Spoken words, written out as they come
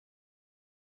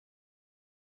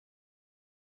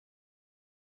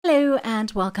Hello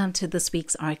and welcome to this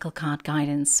week's Oracle card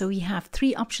guidance. So we have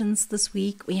three options this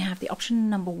week. We have the option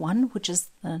number 1, which is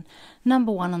the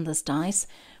number 1 on this dice.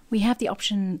 We have the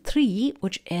option 3,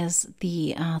 which is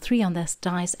the 3 on this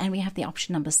dice, and we have the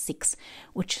option number 6,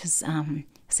 which is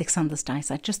 6 on this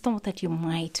dice. I just thought that you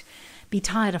might be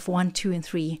tired of 1, 2, and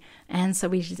 3, and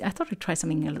so I thought we'd try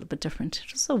something a little bit different.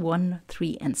 Just a 1,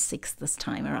 3, and 6 this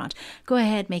time around. Go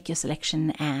ahead, make your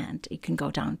selection, and you can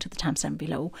go down to the timestamp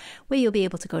below, where you'll be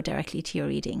able to go directly to your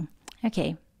reading.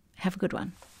 Okay, have a good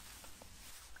one.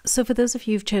 So for those of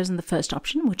you who've chosen the first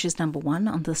option, which is number 1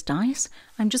 on this dice,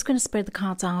 I'm just going to spread the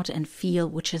cards out and feel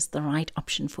which is the right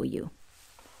option for you.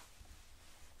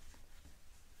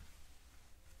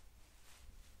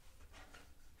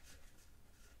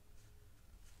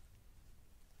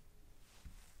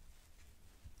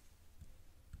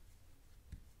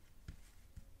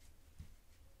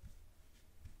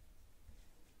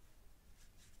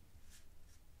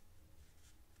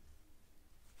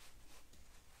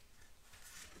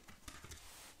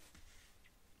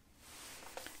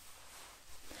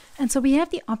 And so we have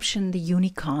the option, the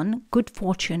unicorn, good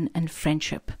fortune and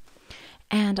friendship.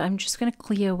 And I'm just going to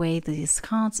clear away these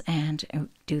cards and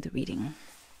do the reading.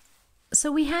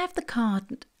 So we have the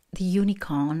card, the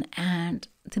unicorn, and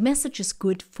the message is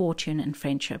good fortune and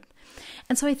friendship.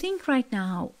 And so I think right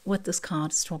now what this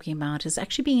card is talking about is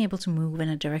actually being able to move in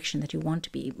a direction that you want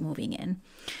to be moving in.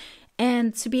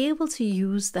 And to be able to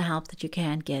use the help that you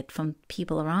can get from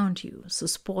people around you, so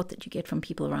support that you get from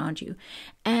people around you.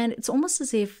 And it's almost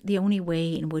as if the only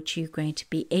way in which you're going to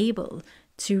be able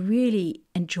to really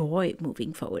enjoy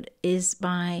moving forward is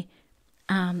by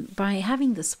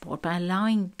having the support, by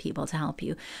allowing people to help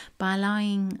you, by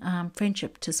allowing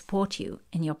friendship to support you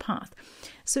in your path.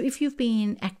 So if you've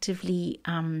been actively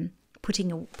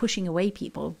pushing away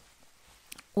people,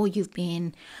 or you've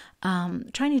been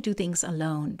trying to do things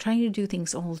alone, trying to do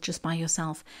things all just by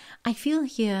yourself, I feel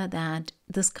here that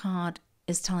this card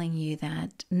is telling you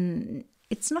that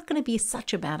it's not going to be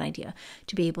such a bad idea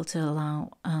to be able to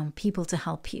allow people to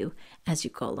help you as you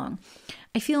go along.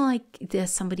 I feel like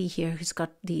there's somebody here who's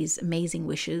got these amazing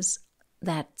wishes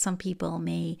that some people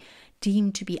may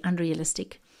deem to be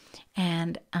unrealistic.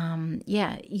 And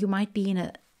you might be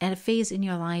at a phase in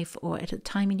your life or at a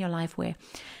time in your life where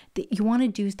you want to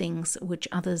do things which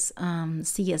others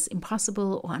see as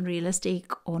impossible or unrealistic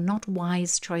or not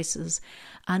wise choices,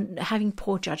 and having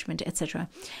poor judgment, etc.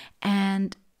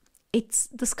 And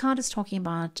this card is talking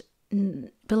about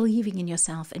believing in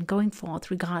yourself and going forth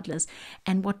regardless,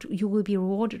 and what you will be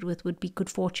rewarded with would be good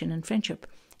fortune and friendship.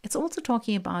 It's also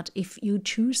talking about if you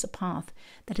choose a path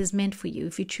that is meant for you,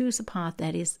 if you choose a path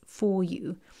that is for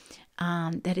you,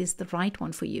 that is the right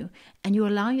one for you, and you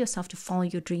allow yourself to follow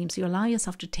your dreams, you allow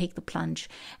yourself to take the plunge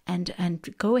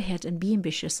and go ahead and be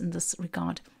ambitious in this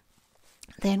regard,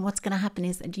 then what's going to happen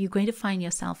is that you're going to find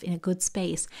yourself in a good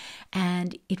space,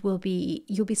 and you'll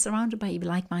be surrounded by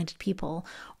like-minded people,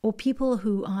 or people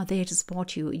who are there to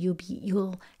support you.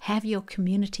 You'll have your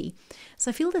community. So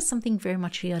I feel there's something very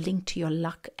much here linked to your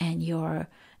luck and your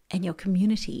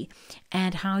community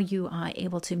and how you are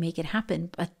able to make it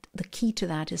happen. But the key to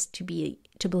that is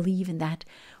to believe in that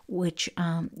which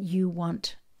you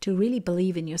want, to really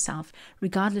believe in yourself,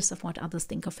 regardless of what others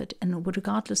think of it, and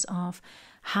regardless of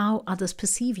how others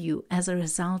perceive you as a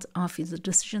result of the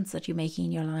decisions that you're making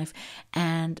in your life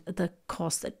and the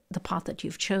path that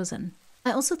you've chosen.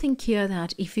 I also think here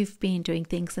that if you've been doing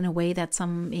things in a way that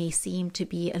some may seem to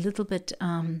be a little bit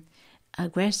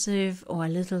aggressive or a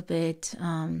little bit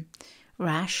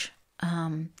rash,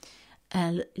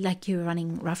 like you're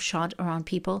running roughshod around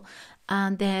people,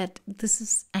 that this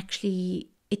is actually,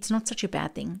 it's not such a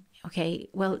bad thing. Okay,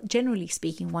 well, generally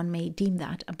speaking, one may deem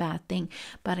that a bad thing,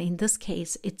 but in this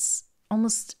case, it's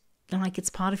almost like it's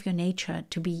part of your nature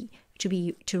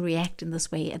to react in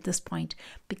this way at this point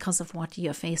because of what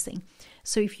you're facing.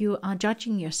 So if you are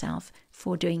judging yourself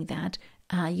for doing that,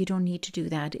 you don't need to do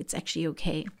that. It's actually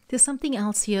okay. There's something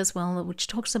else here as well, which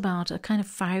talks about a kind of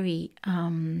fiery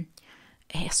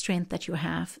strength that you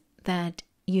have that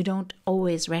you don't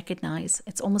always recognize.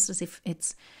 It's almost as if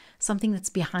it's something that's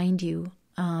behind you,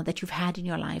 that you've had in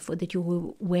your life, or that you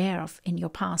were aware of in your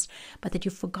past, but that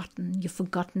you've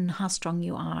forgotten how strong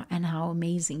you are and how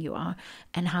amazing you are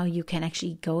and how you can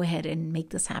actually go ahead and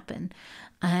make this happen.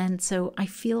 And so I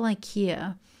feel like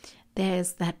here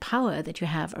there's that power that you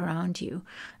have around you,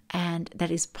 and that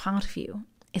is part of you.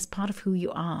 It's part of who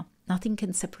you are. Nothing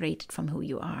can separate it from who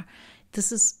you are.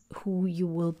 This is who you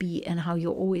will be and how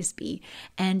you'll always be.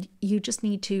 And you just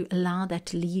need to allow that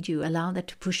to lead you, allow that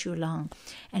to push you along.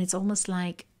 And it's almost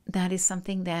like that is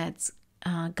something that's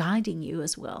guiding you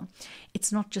as well.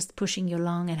 It's not just pushing you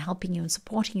along and helping you and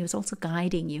supporting you, it's also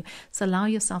guiding you. So allow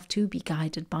yourself to be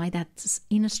guided by that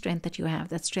inner strength that you have,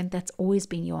 that strength that's always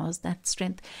been yours, that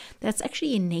strength that's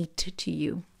actually innate to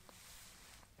you.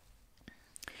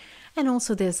 And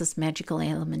also there's this magical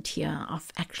element here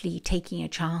of actually taking a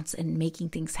chance and making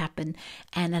things happen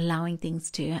and allowing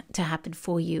things to happen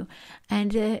for you.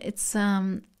 And it's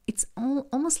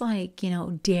almost like,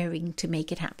 daring to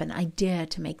make it happen. I dare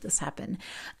to make this happen.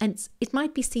 And it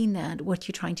might be seen that what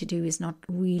you're trying to do is not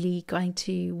really going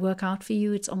to work out for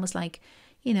you. It's almost like,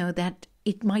 that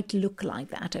it might look like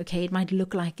that, okay? It might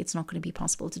look like it's not going to be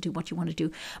possible to do what you want to do.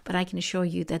 But I can assure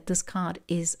you that this card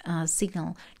is a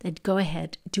signal that go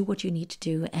ahead, do what you need to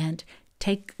do, and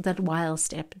take that wild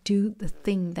step. Do the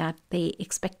thing that they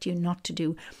expect you not to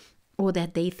do, or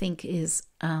that they think is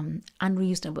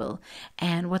unreasonable.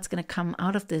 And what's going to come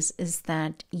out of this is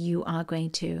that you are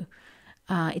going to,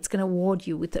 it's going to award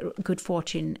you with good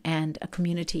fortune and a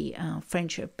community,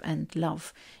 friendship and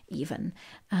love even.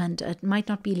 And it might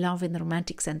not be love in the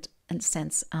romantic sense,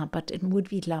 but it would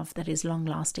be love that is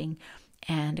long-lasting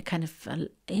and kind of a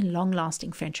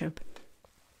long-lasting friendship.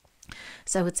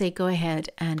 So I would say go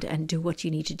ahead and do what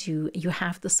you need to do. You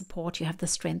have the support, you have the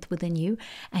strength within you,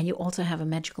 and you also have a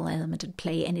magical element in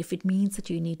play. And if it means that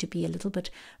you need to be a little bit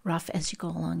rough as you go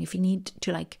along, if you need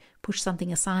to push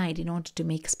something aside in order to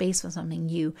make space for something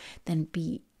new, then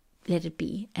let it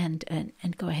be and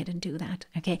go ahead and do that.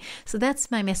 Okay, so that's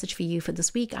my message for you for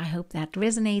this week. I hope that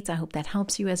resonates. I hope that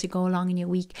helps you as you go along in your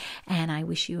week, and I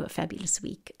wish you a fabulous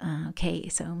week. Okay,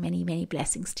 so many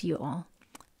blessings to you all.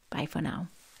 Bye for now.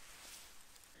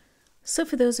 So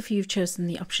for those of you who've chosen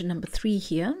the option number 3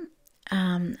 here,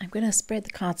 I'm going to spread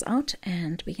the cards out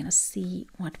and we're going to see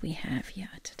what we have here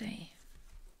today.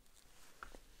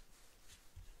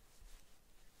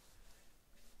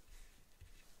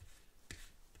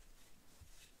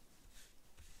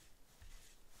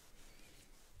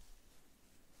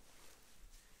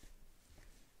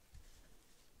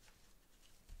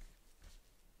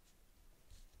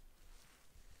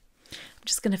 I'm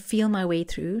just going to feel my way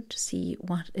through to see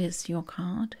what is your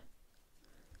card.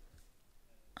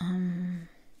 So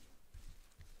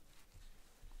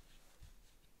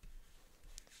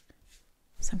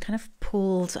I'm kind of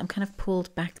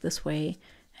pulled back this way,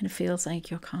 and it feels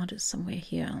like your card is somewhere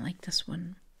here, like this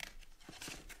one.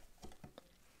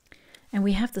 And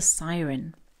we have the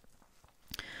Siren,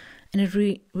 and it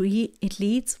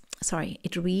reads,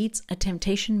 a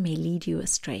temptation may lead you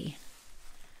astray.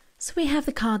 So we have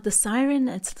the card, the Siren.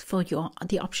 It's for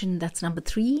the option that's number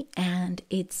 3, and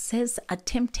it says a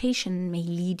temptation may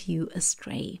lead you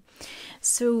astray.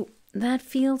 So that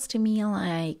feels to me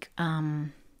like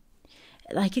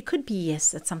it could be,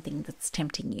 yes, that's something that's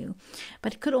tempting you,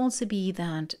 but it could also be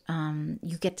that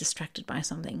you get distracted by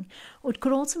something, or it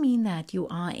could also mean that you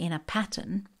are in a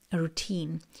pattern, a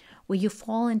routine, where you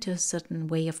fall into a certain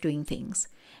way of doing things,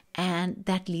 and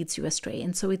that leads you astray.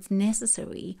 And so it's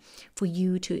necessary for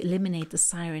you to eliminate the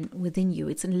Siren within you.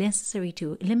 It's necessary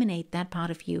to eliminate that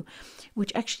part of you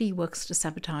which actually works to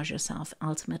sabotage yourself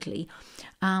ultimately.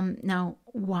 Now,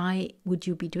 why would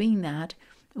you be doing that?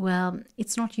 Well,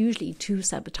 it's not usually to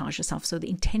sabotage yourself. So the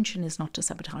intention is not to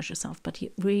sabotage yourself, but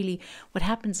really what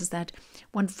happens is that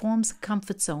one forms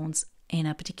comfort zones in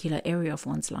a particular area of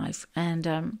one's life,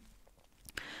 and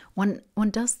one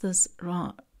does this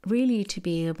really to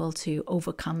be able to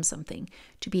overcome something,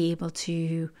 to be able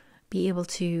to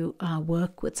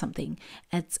work with something.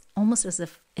 It's almost as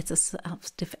if it's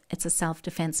a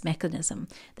self-defense mechanism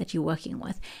that you're working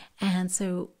with. And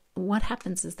so what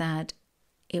happens is that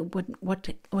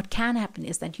what can happen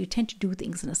is that you tend to do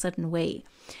things in a certain way,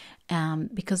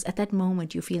 because at that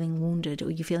moment you're feeling wounded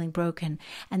or you're feeling broken,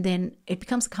 and then it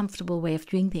becomes a comfortable way of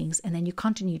doing things, and then you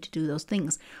continue to do those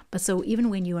things. But so even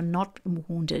when you are not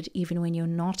wounded, even when you're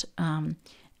not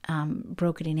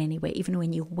broken in any way, even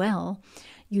when you're well,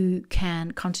 you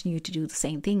can continue to do the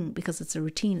same thing because it's a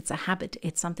routine, it's a habit,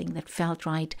 it's something that felt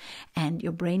right, and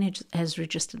your brain has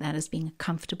registered that as being a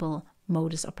comfortable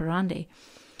modus operandi.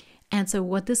 And so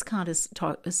what this card is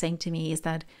saying to me is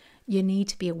that you need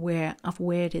to be aware of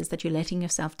where it is that you're letting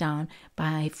yourself down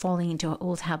by falling into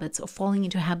old habits, or falling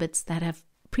into habits that have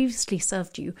previously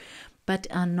served you but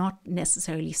are not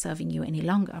necessarily serving you any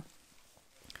longer.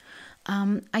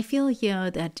 I feel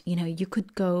here that, you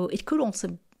could go, it could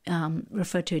also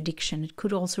refer to addiction. It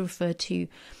could also refer to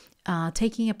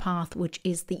taking a path which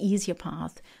is the easier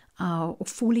path, or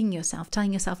fooling yourself,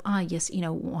 telling yourself, yes,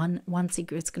 one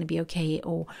cigarette's going to be okay,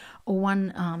 or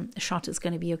one shot is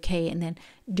going to be okay, and then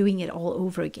doing it all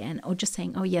over again, or just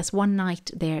saying, oh yes, one night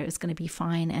there is going to be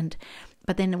fine, and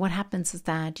But then what happens is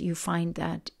that you find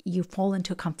that you fall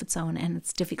into a comfort zone, and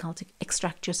it's difficult to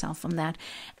extract yourself from that.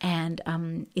 And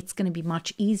it's going to be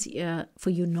much easier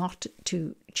for you not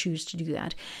to choose to do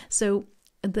that. So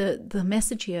the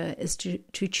message here is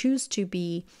to choose to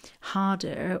be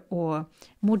harder or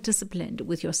more disciplined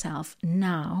with yourself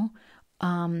now,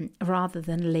 rather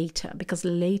than later, because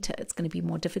later it's going to be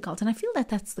more difficult. And I feel that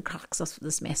that's the crux of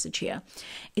this message here.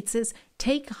 It says,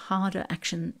 take harder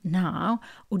action now,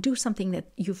 or do something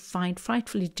that you find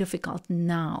frightfully difficult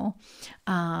now,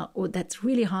 or that's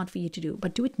really hard for you to do,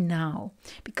 but do it now.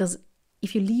 Because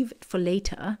if you leave it for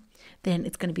later, then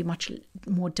it's going to be much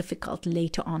more difficult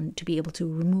later on to be able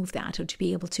to remove that, or to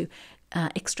be able to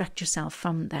extract yourself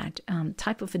from that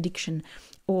type of addiction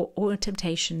or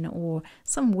temptation, or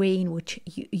some way in which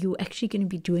you're actually going to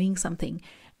be doing something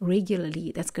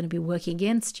regularly that's going to be working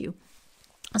against you.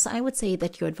 So I would say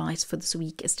that your advice for this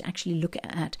week is to actually look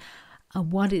at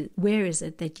where is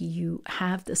it that you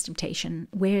have this temptation?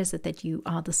 Where is it that you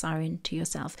are the siren to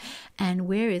yourself? And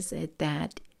where is it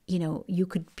that you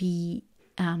could be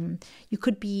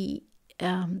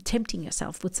tempting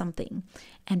yourself with something,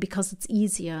 and because it's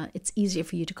easier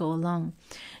for you to go along.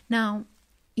 Now,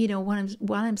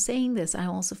 while I'm saying this, I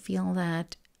also feel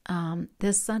that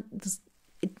it's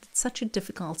such a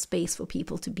difficult space for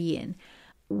people to be in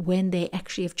when they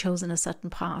actually have chosen a certain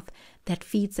path that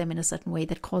feeds them in a certain way,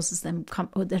 that causes them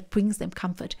or that brings them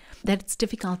comfort, that it's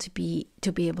difficult to be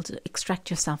able to extract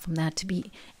yourself from that,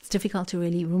 it's difficult to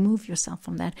really remove yourself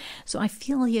from that. So I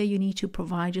feel here you need to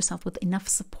provide yourself with enough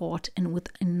support and with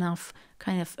enough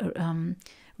kind of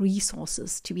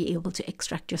resources to be able to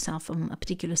extract yourself from a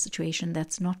particular situation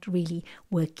that's not really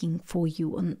working for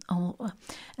you, or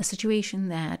a situation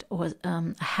that, or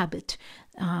a habit,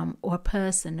 or a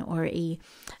person, or a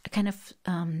kind of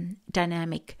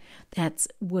dynamic that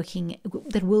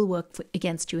will work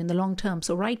against you in the long term.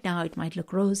 So right now it might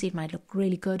look rosy, it might look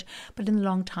really good, but in the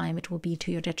long time it will be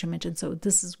to your detriment. And so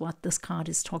this is what this card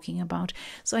is talking about.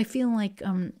 So I feel like,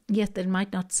 yes, that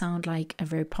might not sound like a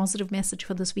very positive message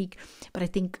for this week, but I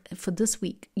think for this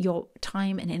week, your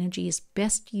time and energy is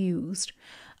best used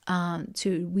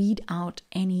to weed out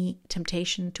any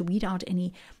temptation, to weed out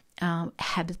any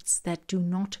habits that do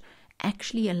not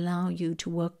actually allow you to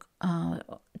work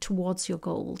towards your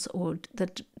goals, or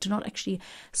that do not actually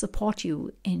support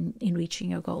you in reaching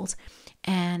your goals,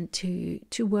 and to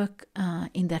work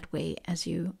in that way as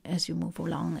you move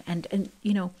along. And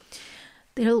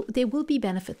there will be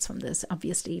benefits from this,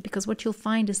 obviously, because what you'll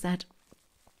find is that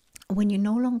when you're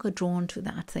no longer drawn to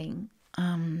that thing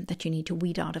that you need to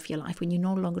weed out of your life, when you're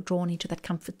no longer drawn into that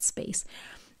comfort space,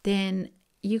 then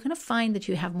you're going to find that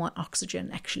you have more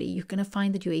oxygen. Actually, you're going to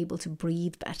find that you're able to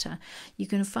breathe better. You're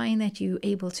going to find that you're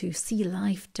able to see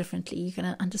life differently. You're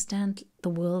going to understand the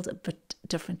world a bit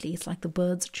differently. It's like the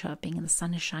birds are chirping and the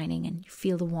sun is shining and you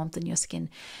feel the warmth in your skin.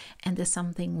 And there's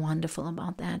something wonderful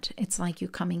about that. It's like you're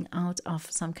coming out of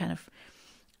some kind of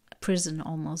prison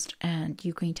almost, and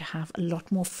you're going to have a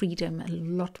lot more freedom, a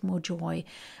lot more joy,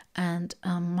 and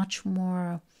much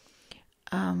more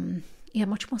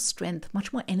strength,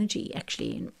 much more energy.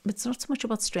 Actually, it's not so much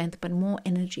about strength, but more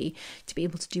energy to be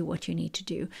able to do what you need to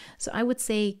do. So I would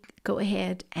say go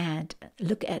ahead and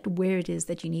look at where it is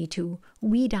that you need to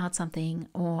weed out something,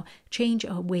 or change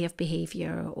a way of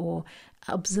behavior, or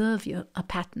observe a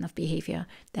pattern of behavior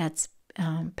that's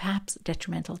perhaps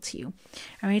detrimental to you.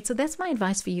 All right, so that's my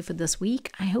advice for you for this week.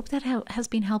 I hope that has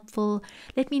been helpful.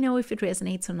 Let me know if it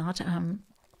resonates or not.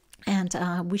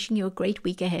 And wishing you a great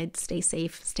week ahead. Stay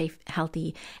safe, stay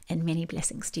healthy, and many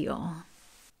blessings to you all.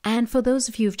 And for those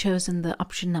of you who've chosen the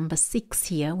option number 6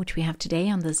 here, which we have today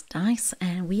on this dice,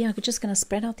 and we are just going to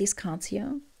spread out these cards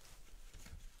here.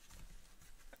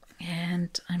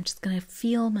 And I'm just going to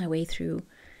feel my way through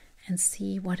and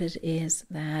see what it is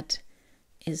that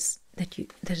is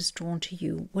drawn to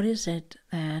you. What is it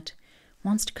that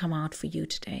wants to come out for you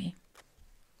today?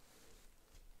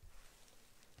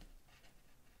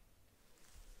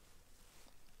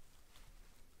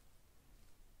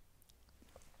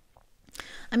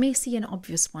 I may see an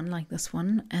obvious one like this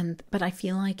one, but I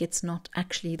feel like it's not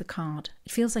actually the card.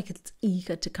 It feels like it's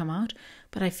eager to come out,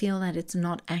 but I feel that it's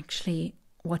not actually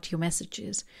what your message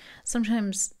is.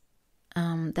 Sometimes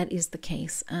that is the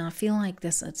case. I feel like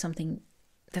there's something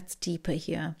that's deeper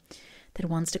here that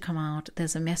wants to come out.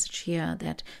 There's a message here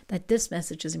that this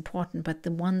message is important, but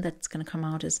the one that's going to come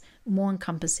out is more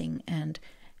encompassing and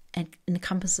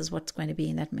encompasses what's going to be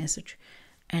in that message.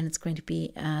 And it's going to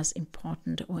be as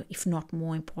important, or if not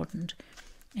more important.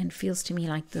 And feels to me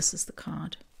like this is the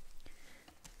card.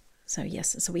 So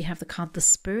yes, so we have the card, the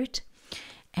Spirit.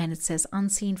 And it says,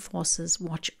 unseen forces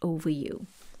watch over you.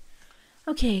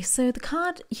 Okay, so the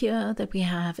card here that we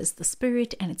have is the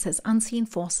Spirit, and it says unseen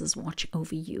forces watch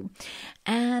over you.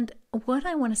 And what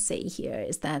I want to say here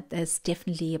is that there's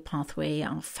definitely a pathway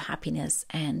of happiness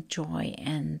and joy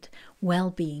and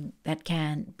well-being that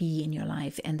can be in your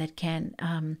life, and that can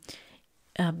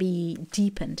be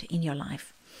deepened in your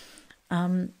life.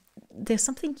 There's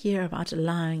something here about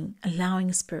allowing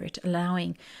Spirit,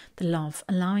 allowing the love,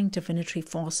 allowing divinatory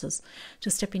forces to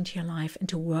step into your life and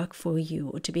to work for you,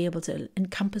 or to be able to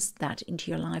encompass that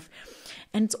into your life.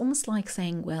 And it's almost like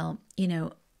saying, well,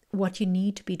 what you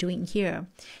need to be doing here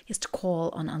is to call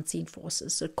on unseen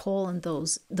forces. So call on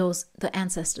the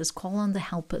ancestors, call on the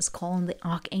helpers, call on the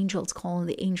archangels, call on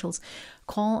the angels,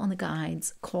 call on the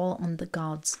guides, call on the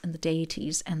gods and the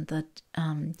deities and the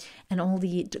and all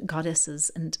the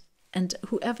goddesses and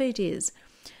whoever it is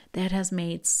that has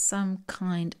made some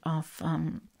kind of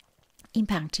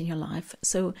impact in your life.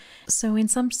 So in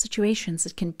some situations,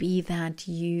 it can be that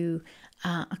you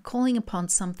are calling upon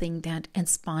something that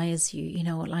inspires you,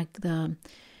 like the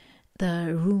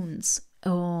runes,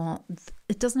 or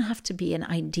it doesn't have to be an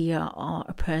idea or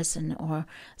a person or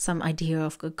some idea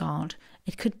of a god.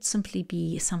 It could simply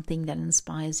be something that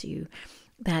inspires you,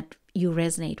 that you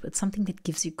resonate with, something that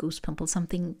gives you goosebumps,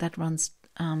 something that runs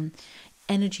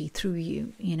energy through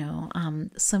you,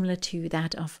 similar to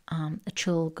that of a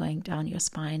chill going down your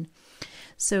spine.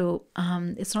 So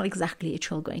it's not exactly a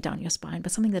chill going down your spine,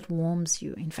 but something that warms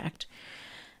you, in fact.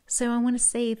 So I want to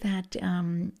say that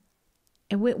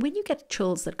when you get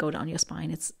chills that go down your spine,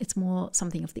 it's more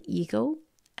something of the ego.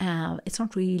 It's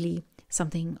not really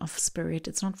something of spirit.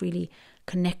 It's not really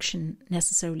connection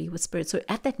necessarily with spirit. So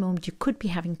at that moment, you could be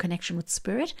having connection with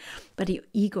spirit, but your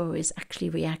ego is actually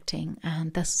reacting,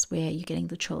 and this is where you're getting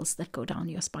the chills that go down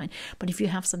your spine. But if you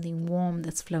have something warm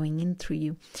that's flowing in through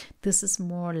you, this is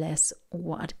more or less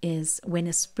what is when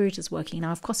a spirit is working.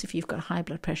 Now, of course, if you've got high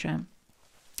blood pressure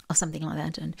or something like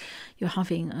that, and you're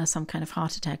having some kind of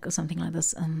heart attack or something like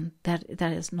this,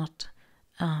 that is not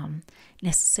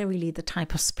necessarily the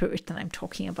type of spirit that I'm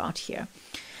talking about here.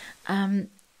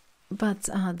 But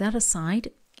that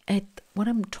aside, what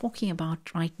I'm talking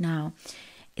about right now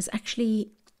is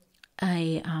actually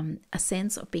a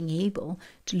sense of being able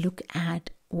to look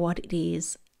at what it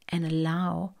is and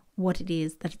allow what it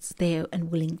is that's there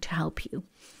and willing to help you.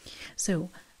 So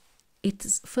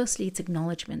firstly, it's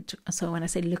acknowledgement. So when I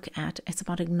say look at, it's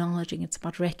about acknowledging, it's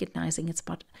about recognizing, it's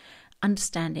about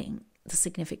understanding the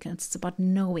significance. It's about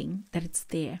knowing that it's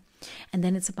there, and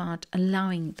then it's about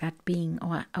allowing that being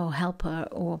or helper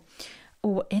or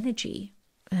energy,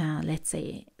 let's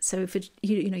say. So if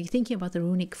you're thinking about the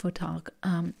runic photog,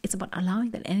 it's about allowing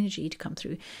that energy to come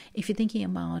through. If you're thinking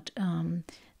about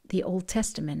the Old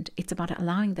Testament, it's about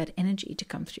allowing that energy to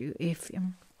come through.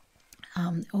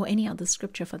 Or any other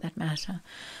scripture for that matter.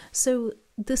 So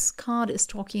this card is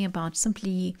talking about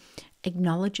simply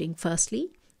acknowledging,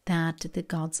 firstly, that the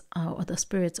gods or the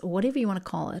spirits or whatever you want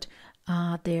to call it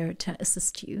are there to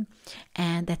assist you,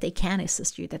 and that they can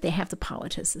assist you, that they have the power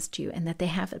to assist you, and that they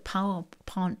have a power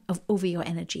over your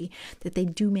energy, that they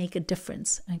do make a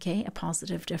difference, okay, a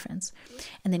positive difference,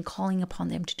 and then calling upon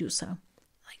them to do so,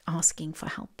 like asking for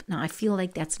help. Now, I feel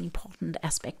like that's an important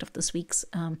aspect of this week's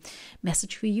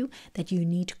message for you, that you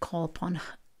need to call upon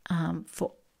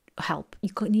for help.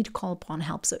 You need to call upon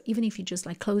help. So even if you just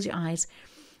like close your eyes,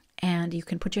 and you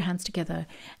can put your hands together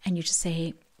and you just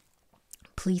say,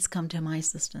 please come to my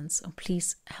assistance, or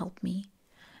please help me.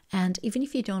 And even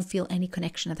if you don't feel any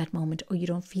connection at that moment, or you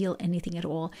don't feel anything at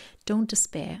all, don't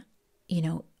despair.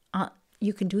 You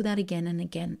can do that again and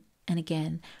again and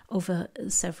again over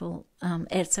several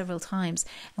times.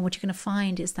 And what you're going to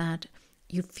find is that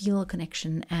you feel a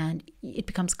connection and it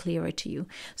becomes clearer to you.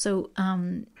 So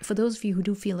for those of you who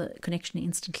do feel a connection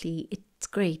instantly, it's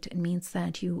great. It means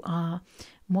that you are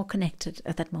more connected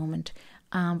at that moment.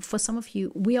 For some of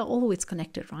you, we are always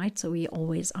connected, right? So we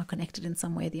always are connected in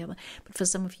some way or the other. But for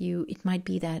some of you, it might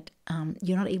be that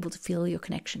you're not able to feel your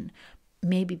connection,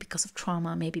 maybe because of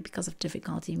trauma, maybe because of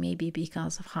difficulty, maybe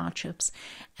because of hardships,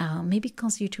 maybe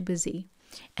because you're too busy.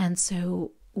 And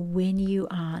so when you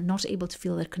are not able to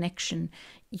feel that connection,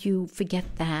 you forget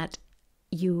that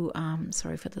you,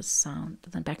 sorry for the sound,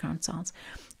 the background sounds,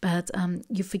 but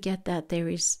you forget that there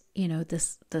is,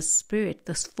 this spirit,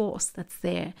 this force that's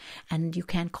there, and you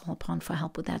can call upon for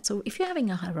help with that. So if you're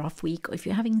having a rough week, or if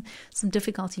you're having some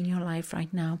difficulty in your life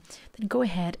right now, then go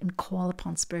ahead and call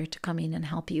upon spirit to come in and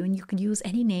help you. And you can use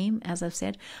any name, as I've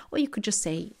said, or you could just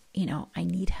say, I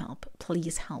need help,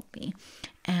 please help me,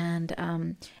 and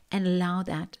allow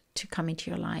that to come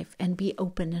into your life, and be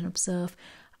open and observe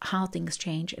how things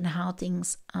change and how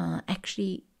things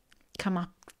actually come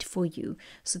up for you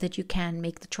so that you can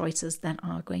make the choices that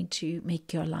are going to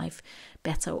make your life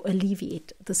better or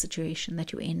alleviate the situation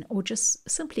that you're in or just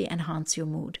simply enhance your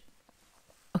mood.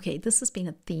 Okay, this has been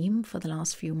a theme for the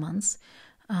last few months,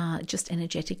 just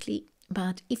energetically.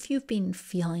 But if you've been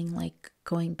feeling like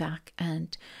going back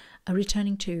and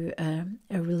returning to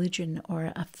a religion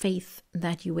or a faith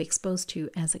that you were exposed to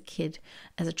as a kid,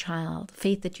 as a child,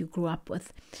 faith that you grew up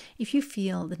with, if you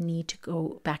feel the need to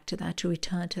go back to that, to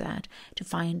return to that, to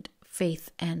find faith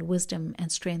and wisdom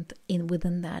and strength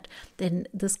within that, then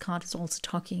this card is also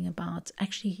talking about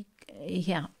actually,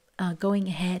 going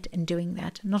ahead and doing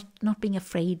that, not being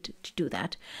afraid to do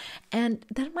that. And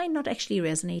that might not actually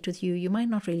resonate with you. You might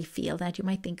not really feel that. You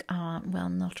might think, well,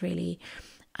 not really.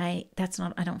 I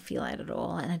don't feel that at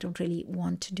all, and I don't really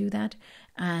want to do that,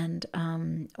 and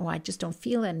or I just don't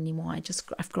feel that anymore.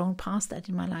 I've grown past that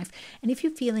in my life. And if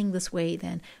you're feeling this way,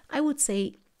 then I would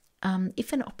say,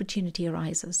 if an opportunity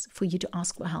arises for you to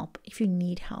ask for help, if you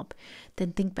need help,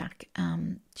 then think back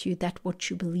to what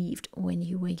you believed when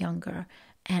you were younger,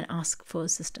 and ask for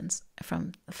assistance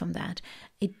from that.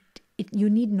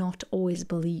 You need not always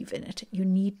believe in it. You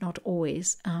need not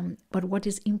always. But what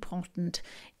is important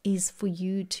is for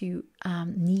you to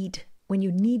when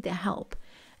you need the help,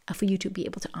 for you to be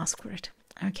able to ask for it.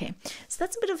 Okay, so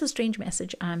that's a bit of a strange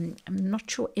message. I'm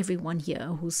not sure everyone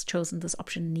here who's chosen this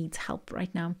option needs help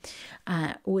right now,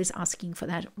 always asking for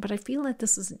that. But I feel that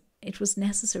it was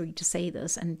necessary to say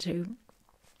this and to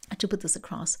put this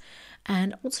across,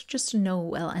 and also just to know,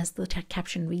 well, as the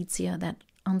caption reads here, that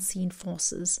unseen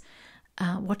forces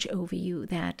watch over you,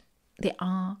 that there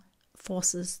are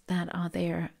forces that are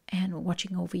there and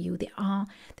watching over you. They are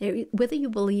there, whether you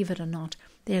believe it or not.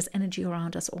 There's energy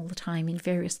around us all the time in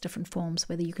various different forms,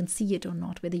 whether you can see it or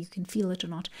not, whether you can feel it or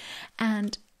not.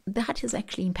 And that is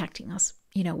actually impacting us,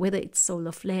 whether it's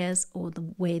solar flares or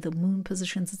the way the moon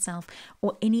positions itself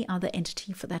or any other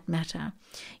entity for that matter.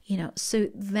 So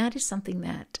that is something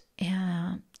that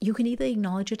you can either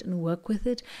acknowledge it and work with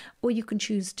it, or you can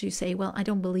choose to say, well, I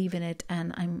don't believe in it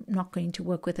and I'm not going to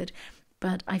work with it.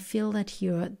 But I feel that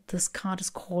here, this card is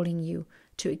calling you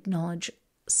to acknowledge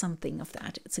something of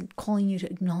that. It's calling you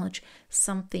to acknowledge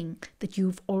something that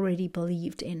you've already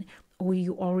believed in or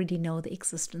you already know the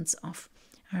existence of.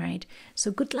 All right.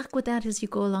 So good luck with that as you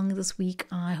go along this week.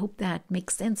 I hope that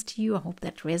makes sense to you. I hope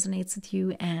that resonates with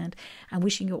you. And I'm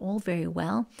wishing you all very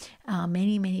well.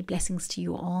 Many, many blessings to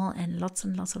you all, and lots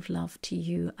of love to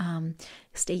you.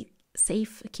 Stay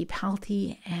safe, keep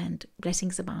healthy, and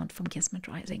blessings abound from Kismet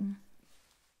Rising.